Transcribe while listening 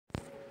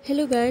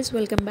Hello guys,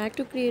 welcome back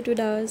to Create with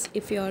Us.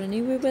 If you are a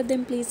new viewer,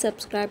 then please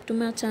subscribe to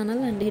my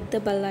channel and hit the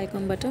bell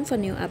icon button for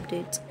new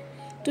updates.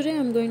 Today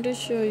I'm going to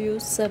show you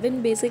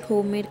 7 basic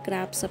homemade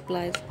craft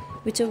supplies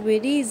which are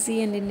very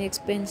easy and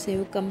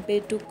inexpensive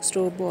compared to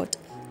store-bought.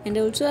 And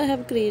also I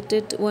have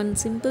created one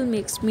simple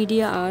mixed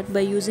media art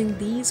by using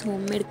these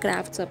homemade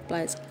craft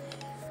supplies.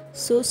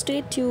 So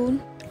stay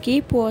tuned,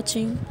 keep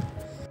watching.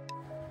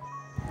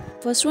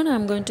 First one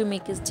I'm going to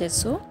make is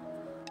gesso.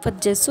 For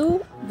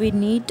gesso we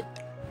need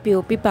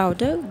POP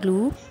powder,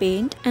 glue,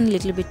 paint and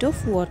little bit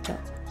of water.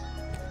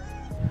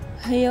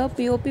 Here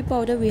POP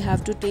powder we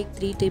have to take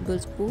 3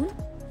 tablespoons.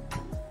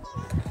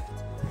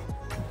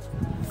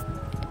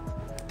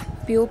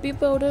 POP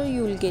powder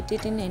you will get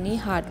it in any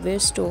hardware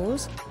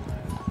stores.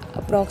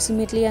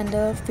 Approximately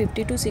under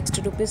 50 to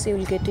 60 rupees you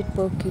will get it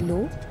per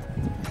kilo.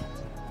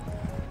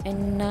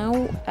 And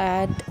now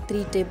add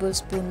 3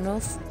 tablespoons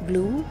of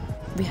glue.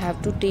 We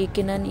have to take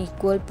in an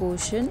equal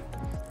portion.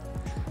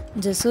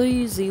 Gesso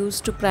is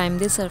used to prime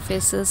the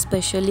surfaces,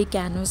 especially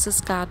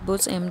canvases,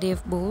 cardboards,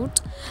 MDF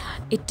boards.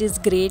 It is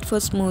great for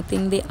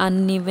smoothing the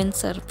uneven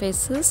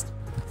surfaces.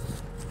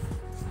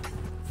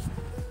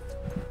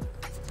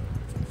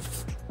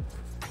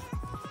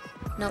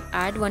 Now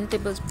add 1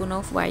 tablespoon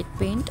of white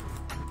paint.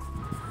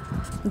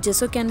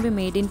 Gesso can be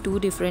made in 2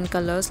 different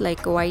colors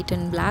like white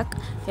and black.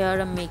 Here I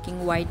am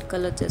making white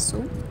color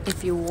gesso.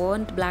 If you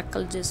want black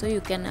color gesso,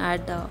 you can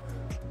add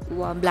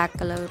black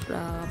color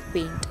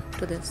paint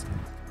to this.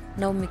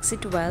 Now mix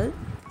it well.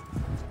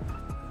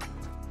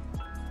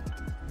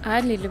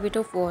 Add little bit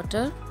of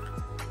water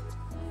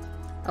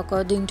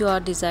according to our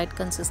desired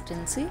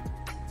consistency.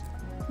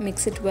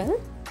 Mix it well.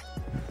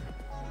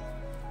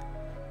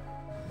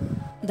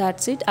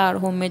 That's it, our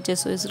homemade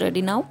gesso is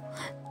ready now.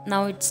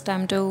 Now it's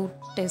time to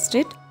test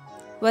it.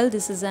 Well,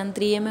 this is an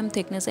 3 mm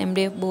thickness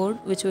MDF board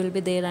which will be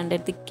there under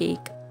the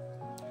cake.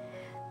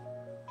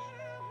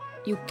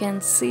 You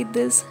can see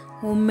this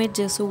homemade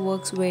gesso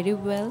works very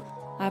well.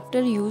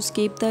 After use,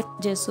 keep that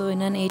gesso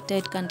in an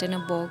airtight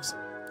container box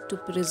to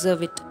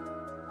preserve it.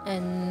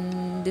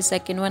 And the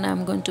second one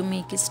I'm going to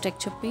make is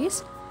texture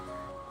paste,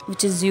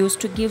 which is used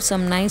to give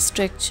some nice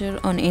texture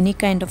on any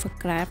kind of a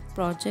craft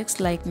projects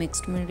like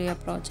mixed media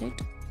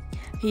project.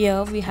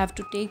 Here we have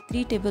to take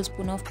 3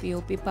 tablespoons of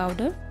POP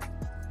powder.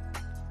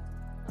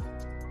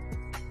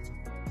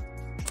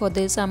 For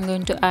this I'm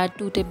going to add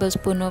 2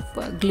 tablespoons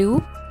of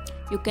glue.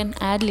 You can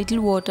add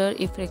little water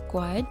if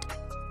required.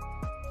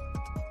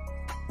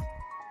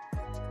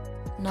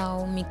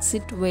 Now mix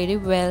it very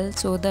well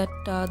so that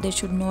there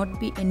should not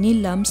be any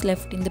lumps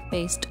left in the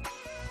paste.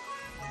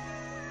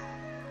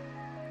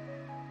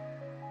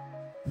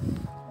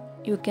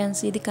 You can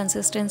see the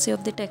consistency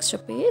of the texture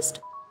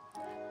paste.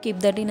 Keep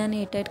that in an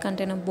airtight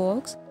container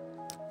box.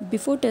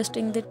 Before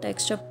testing the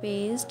texture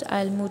paste,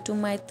 I'll move to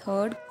my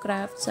third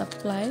craft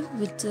supply,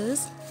 which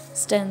is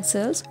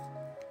stencils.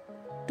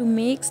 To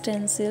make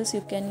stencils,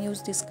 you can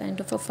use this kind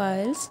of a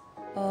files,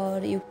 or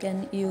you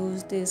can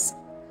use this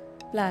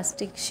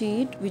plastic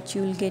sheet which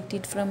you will get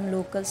it from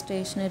local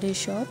stationery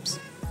shops.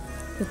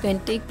 You can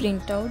take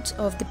printouts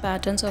of the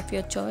patterns of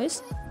your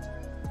choice.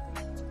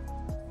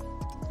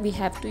 We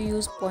have to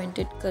use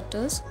pointed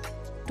cutters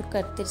to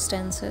cut the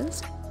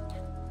stencils.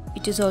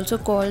 It is also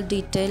called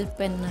detail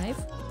pen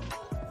knife.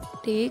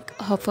 Take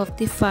half of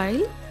the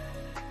file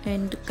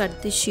and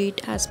cut the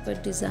sheet as per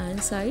design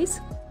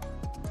size.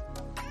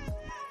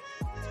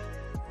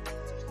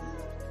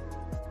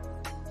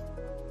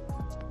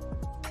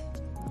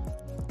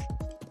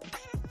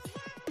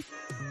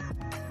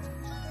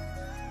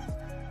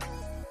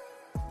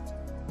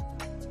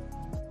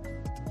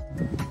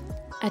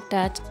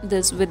 Attach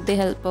this with the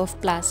help of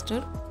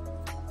plaster.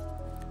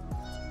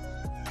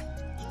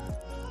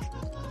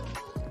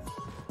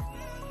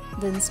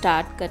 Then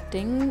start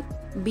cutting.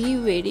 Be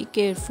very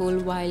careful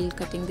while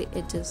cutting the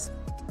edges.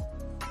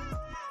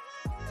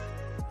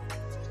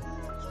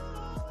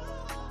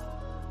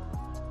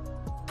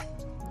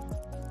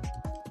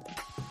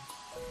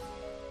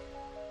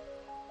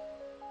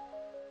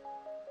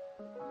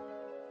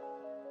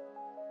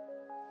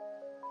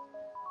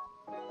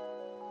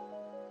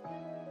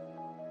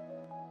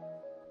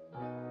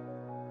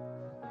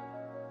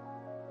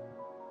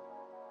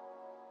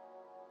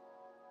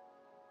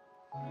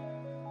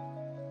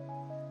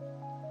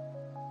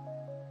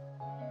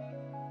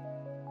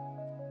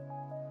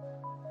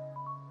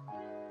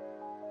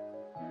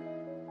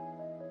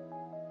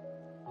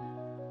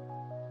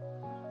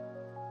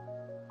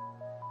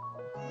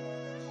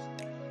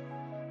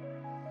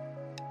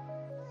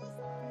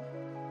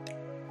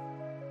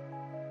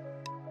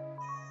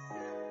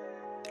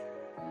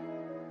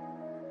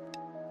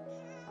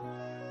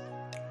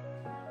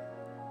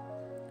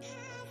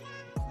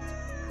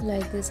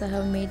 Like this I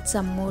have made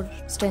some more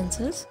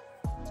stencils.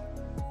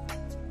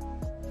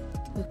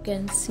 You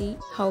can see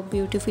how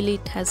beautifully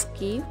it has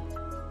came.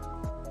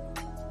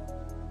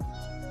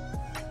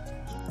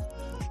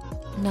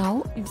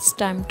 Now it's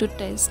time to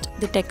test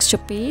the texture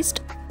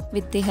paste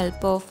with the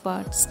help of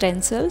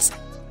stencils.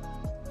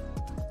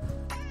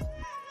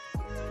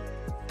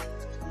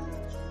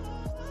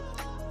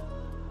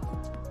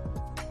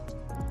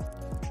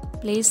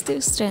 Place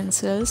the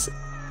stencils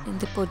in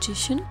the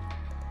position.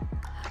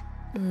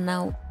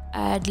 Now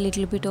add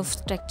little bit of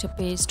texture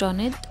paste on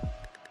it.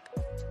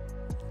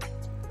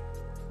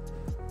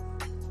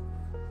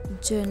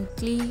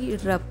 Gently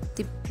rub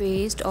the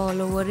paste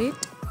all over it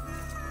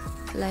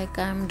like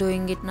I am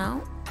doing it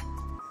now.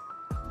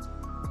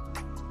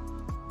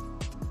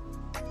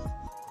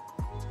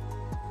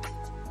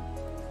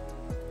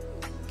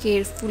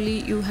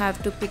 Carefully you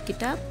have to pick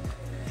it up.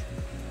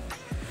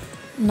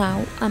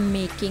 Now I'm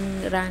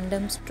making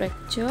random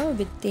structure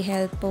with the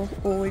help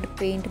of old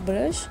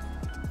paintbrush.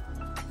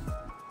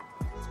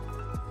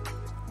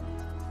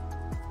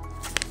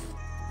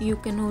 You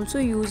can also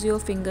use your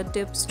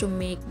fingertips to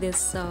make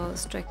this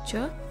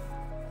structure.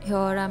 Here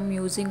I'm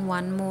using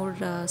one more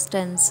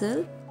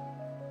stencil.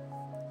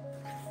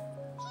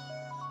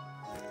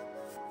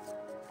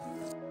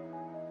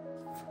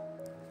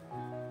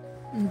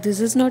 This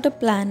is not a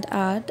planned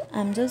art,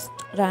 I'm just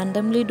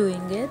randomly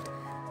doing it.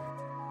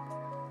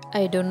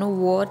 I don't know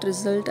what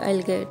result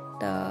I'll get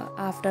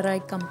after I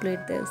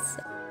complete this.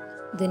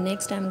 The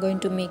next I'm going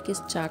to make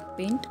is chalk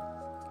paint.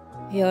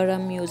 Here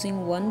I'm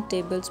using 1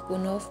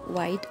 tablespoon of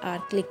white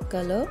acrylic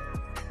color.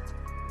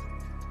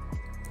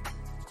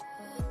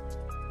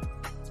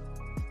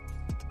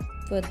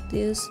 For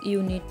this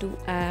you need to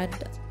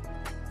add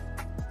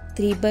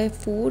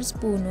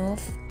 3/4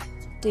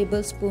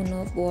 tablespoon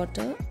of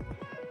water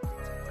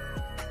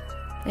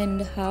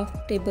and half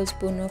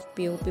tablespoon of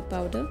POP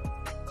powder.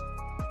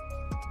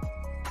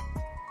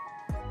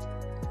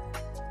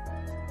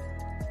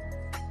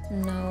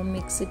 Now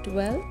mix it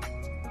well.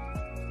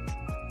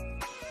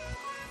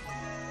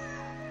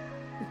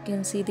 You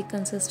can see the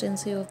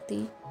consistency of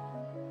the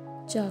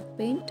chalk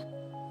paint.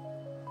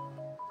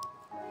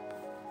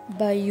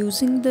 By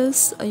using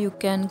this you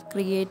can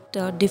create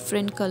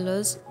different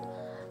colors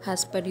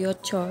as per your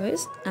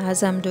choice,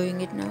 as I'm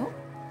doing it now.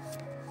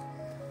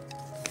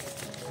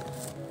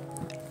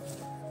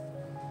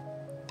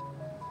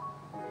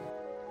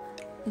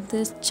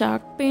 This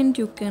chalk paint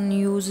you can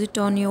use it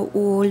on your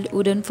old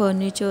wooden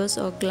furnitures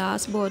or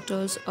glass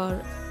bottles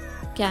or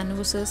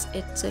canvases,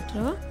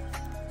 etc.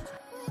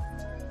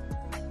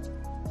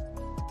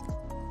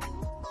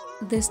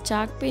 This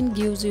chalk paint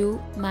gives you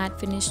matte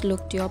finish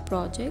look to your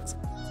projects.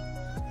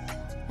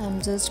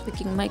 I'm just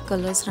picking my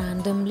colors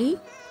randomly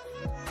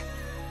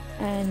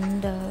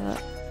and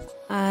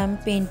I'm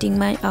painting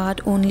my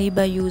art only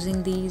by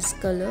using these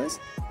colors.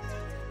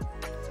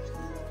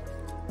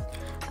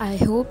 I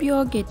hope you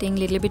are getting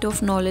little bit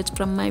of knowledge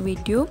from my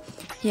video.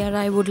 Here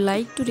I would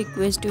like to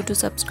request you to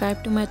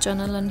subscribe to my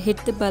channel and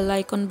hit the bell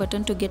icon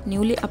button to get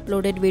newly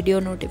uploaded video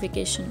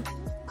notification.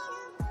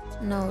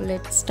 Now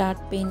let's start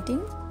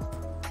painting.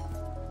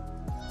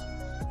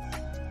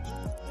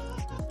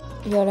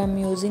 Here I'm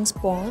using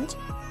sponge.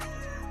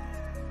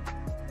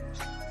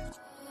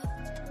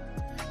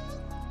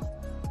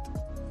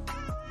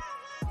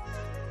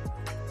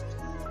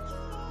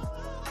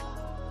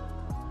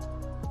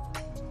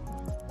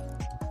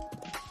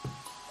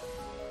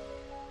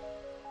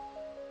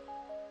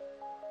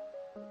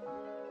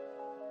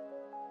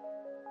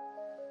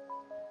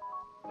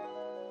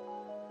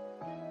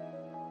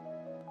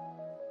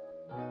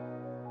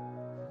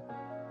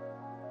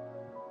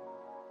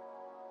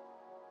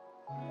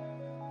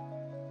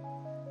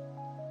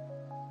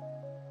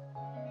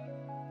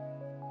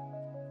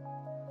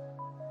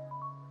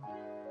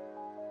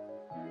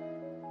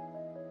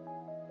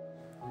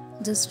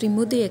 Just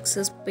remove the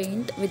excess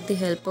paint with the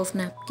help of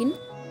napkin.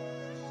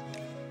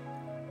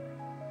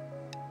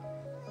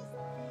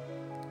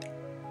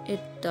 It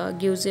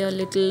gives you a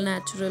little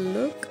natural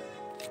look.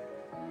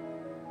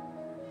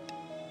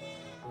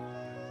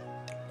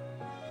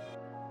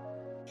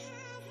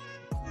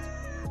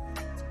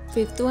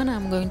 Fifth one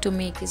I'm going to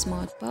make is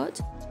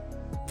modpodge.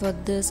 For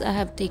this I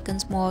have taken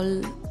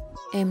small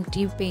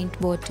empty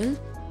paint bottle.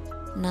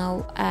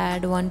 Now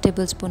add 1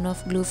 tablespoon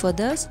of glue for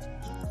this.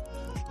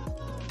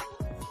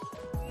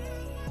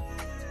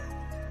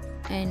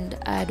 And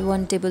add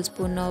 1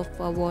 tablespoon of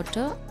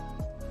water.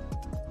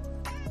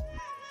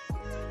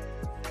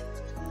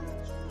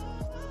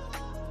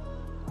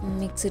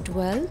 Mix it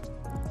well.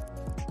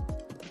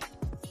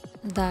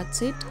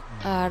 That's it.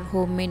 Our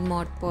homemade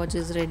modpodge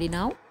is ready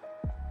now.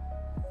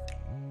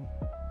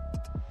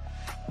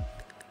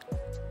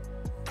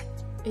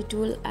 It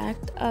will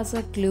act as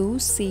a glue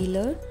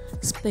sealer,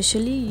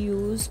 specially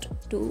used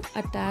to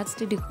attach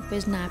the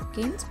decoupage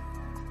napkins.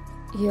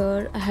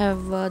 Here I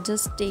have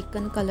just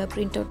taken color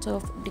printouts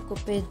of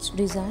decoupage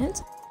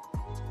designs.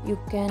 You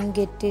can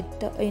get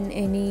it in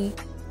any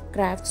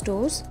craft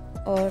stores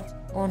or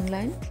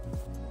online.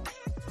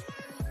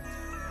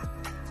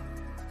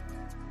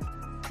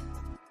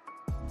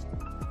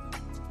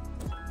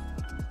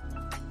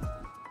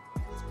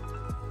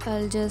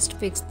 I'll just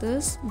fix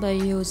this by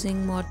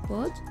using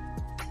modpodge.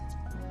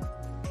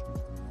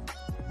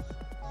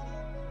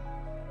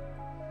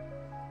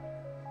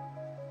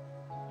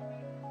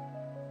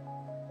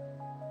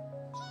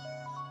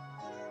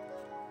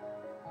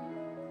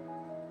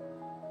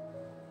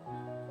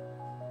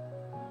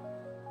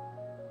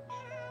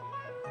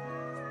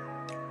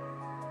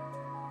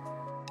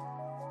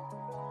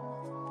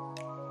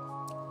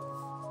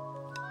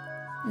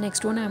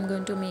 Next one I am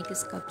going to make is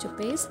sculpture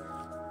paste.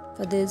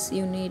 For this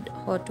you need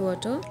hot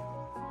water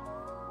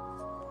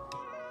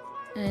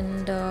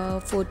and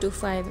 4 to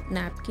 5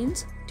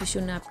 napkins,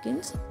 tissue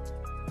napkins.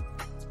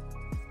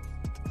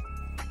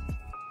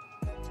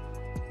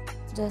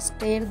 Just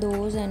stir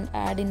those and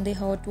add in the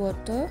hot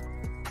water.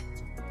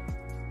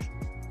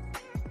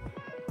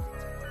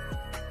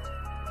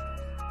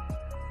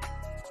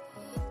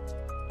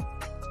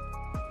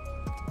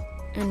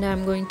 And I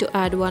am going to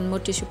add one more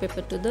tissue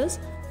paper to this.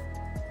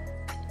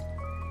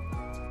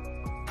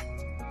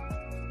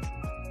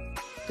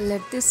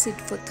 Let this sit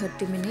for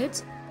 30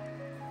 minutes.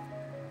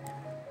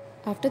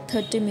 After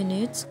 30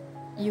 minutes,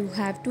 you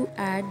have to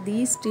add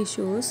these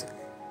tissues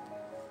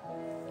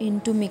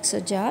into mixer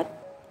jar.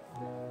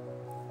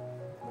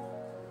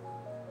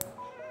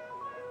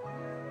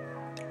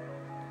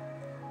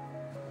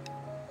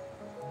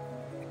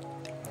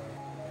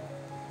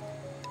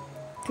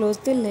 Close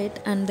the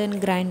lid and then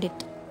grind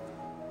it.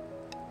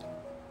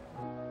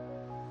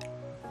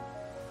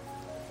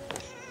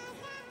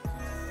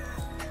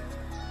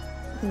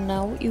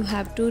 Now you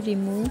have to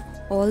remove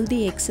all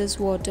the excess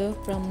water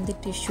from the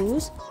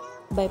tissues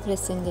by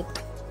pressing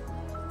it.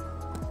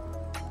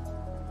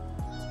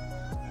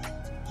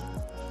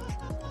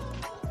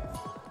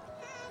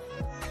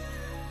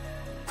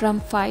 From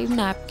 5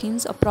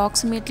 napkins,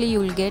 approximately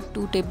you will get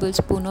 2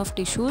 tablespoons of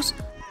tissues.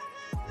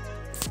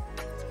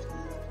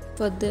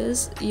 For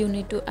this, you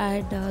need to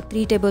add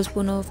 3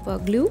 tablespoons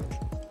of glue.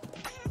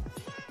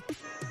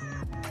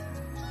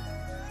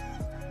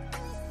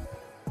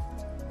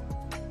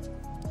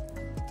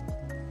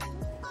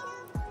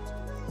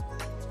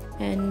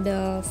 And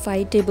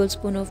 5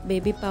 tablespoons of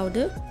baby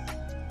powder.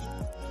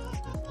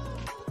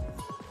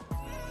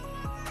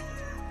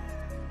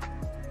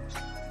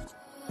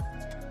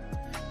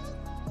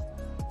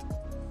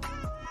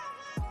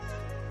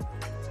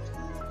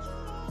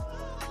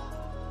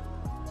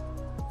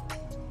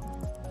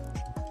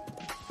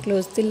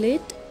 Close the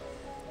lid.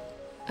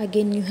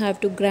 Again you have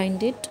to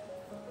grind it.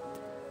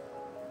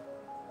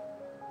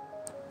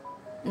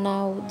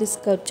 Now this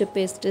sculpture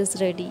paste is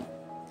ready.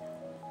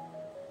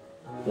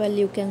 Well,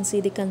 you can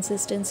see the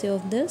consistency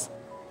of this.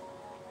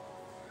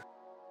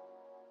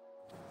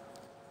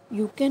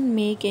 You can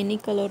make any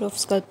color of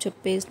sculpture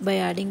paste by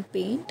adding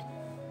paint.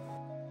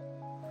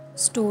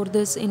 Store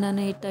this in an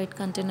airtight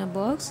container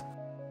box.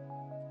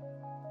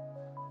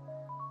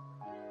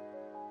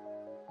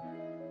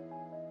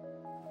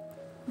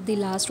 The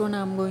last one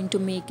I am going to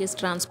make is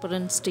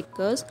transparent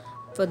stickers.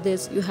 For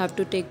this you have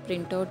to take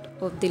printout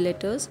of the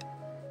letters,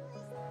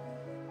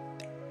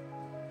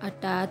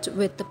 attach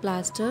with the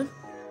plaster,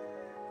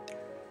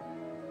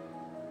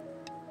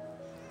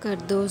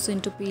 cut those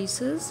into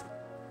pieces.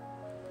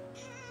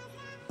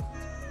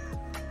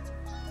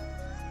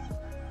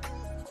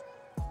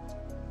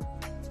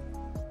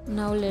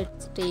 Now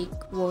let's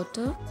take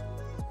water.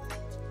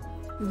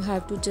 You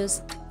have to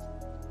just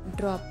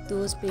drop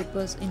those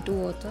papers into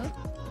water.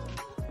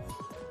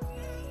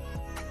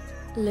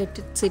 Let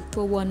it sit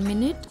for 1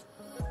 minute.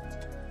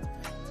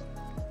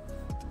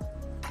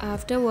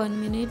 After 1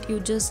 minute, you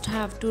just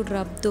have to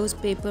rub those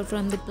paper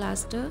from the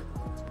plaster.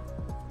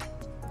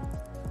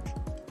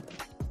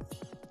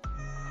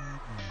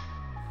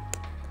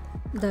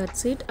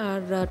 That's it,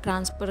 our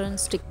transparent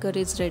sticker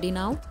is ready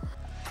now.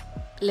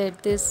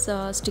 Let this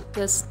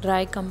stickers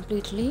dry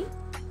completely.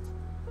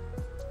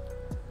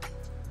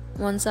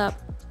 Once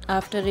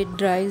after it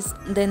dries,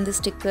 then the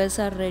stickers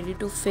are ready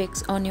to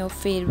fix on your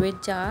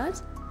favorite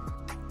jars,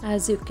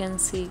 as you can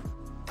see.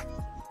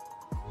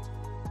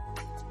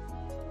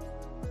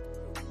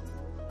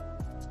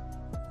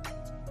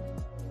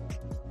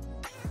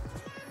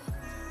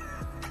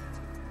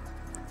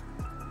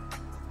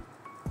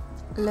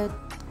 Let's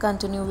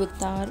continue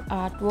with our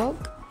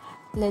artwork.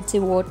 Let's see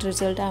what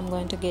result I'm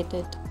going to get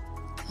it.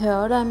 Here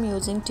I'm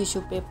using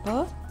tissue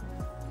paper.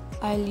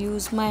 I'll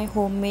use my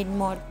homemade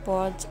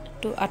modpodge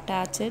to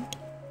attach it.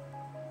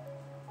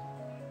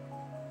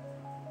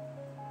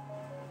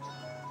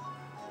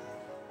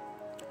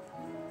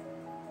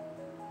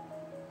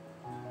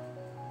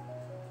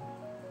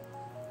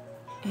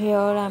 Here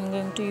I'm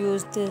going to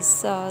use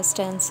this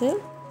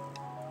stencil.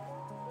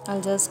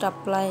 I'll just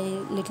apply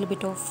a little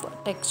bit of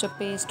texture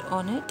paste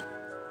on it.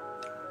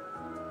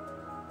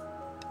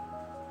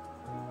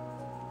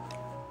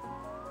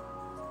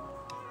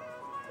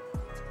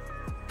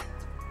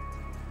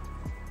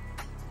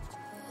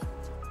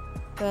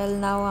 Well,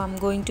 now I'm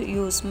going to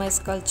use my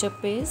sculpture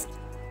paste.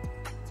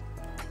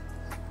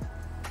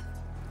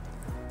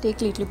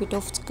 Take a little bit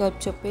of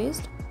sculpture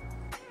paste.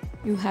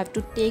 You have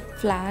to take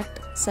flat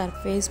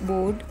surface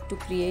board to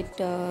create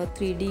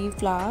 3D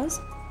flowers.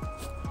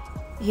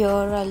 Here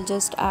I'll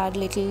just add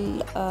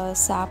little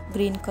sap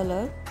green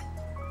color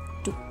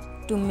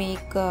to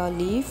make a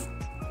leaf.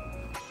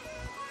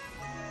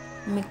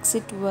 Mix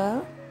it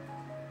well.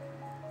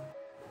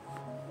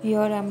 Here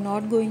I'm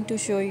not going to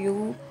show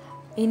you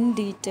in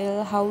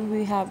detail how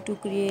we have to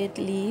create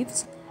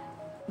leaves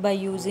by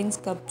using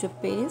sculpture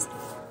paste.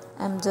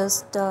 I'm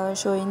just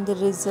showing the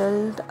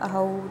result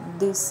how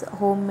this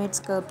homemade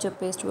sculpture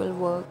paste will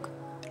work.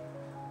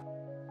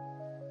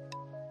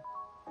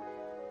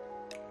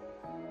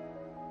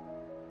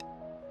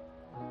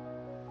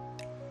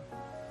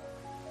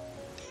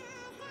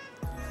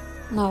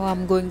 Now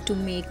I'm going to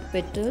make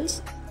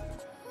petals.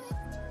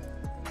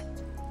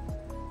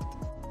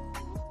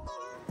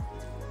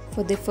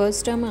 For the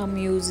first time I'm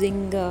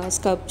using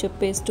sculpture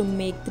paste to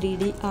make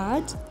 3D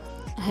art.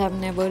 I have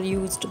never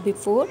used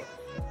before.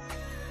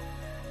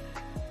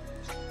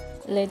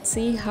 Let's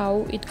see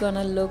how it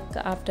gonna look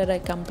after I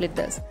complete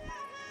this.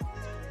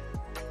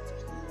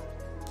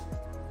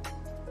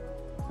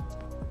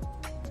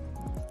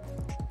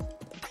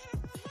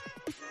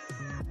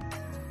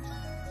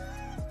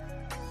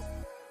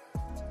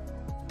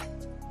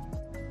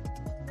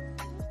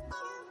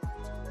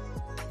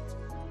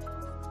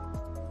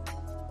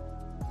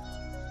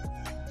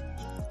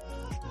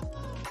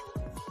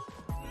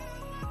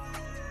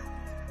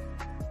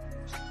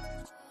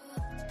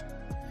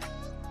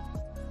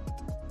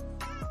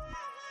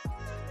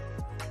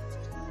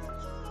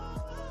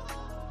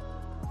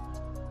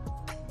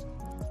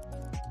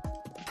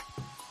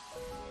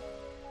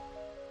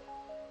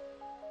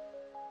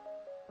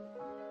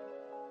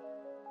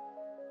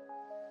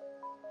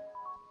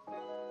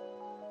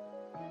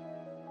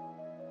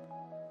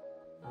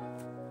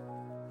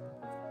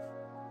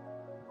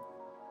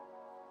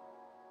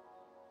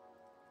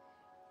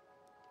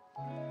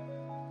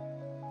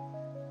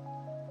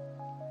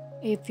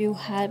 If you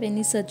have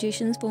any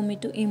suggestions for me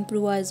to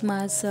improvise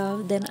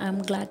myself, then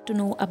I'm glad to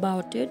know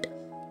about it.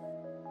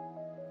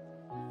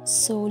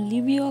 So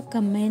leave your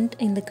comment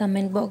in the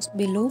comment box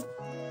below.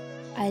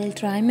 I'll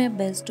try my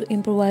best to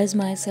improvise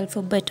myself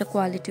for better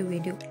quality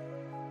video.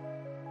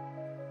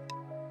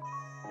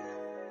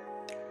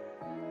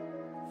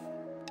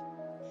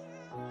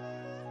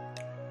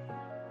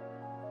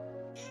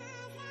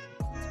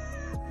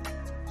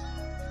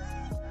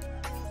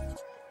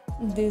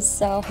 This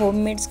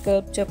homemade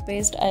sculpture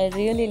paste, I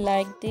really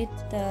liked it.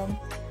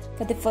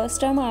 For the first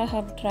time I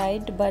have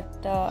tried, but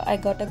I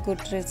got a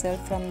good result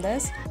from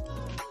this.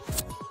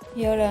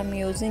 Here I'm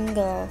using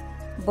a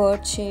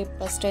bird shape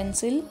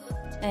stencil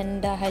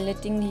and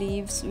highlighting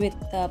leaves with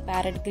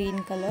parrot green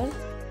color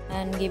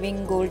and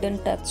giving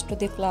golden touch to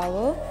the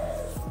flower.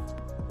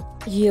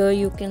 Here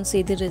you can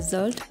see the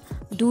result.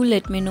 Do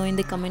let me know in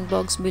the comment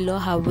box below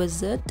how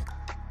was it.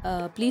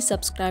 Please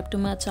subscribe to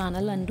my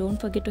channel and don't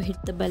forget to hit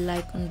the bell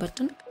icon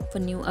button for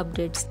new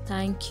updates.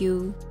 Thank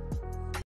you.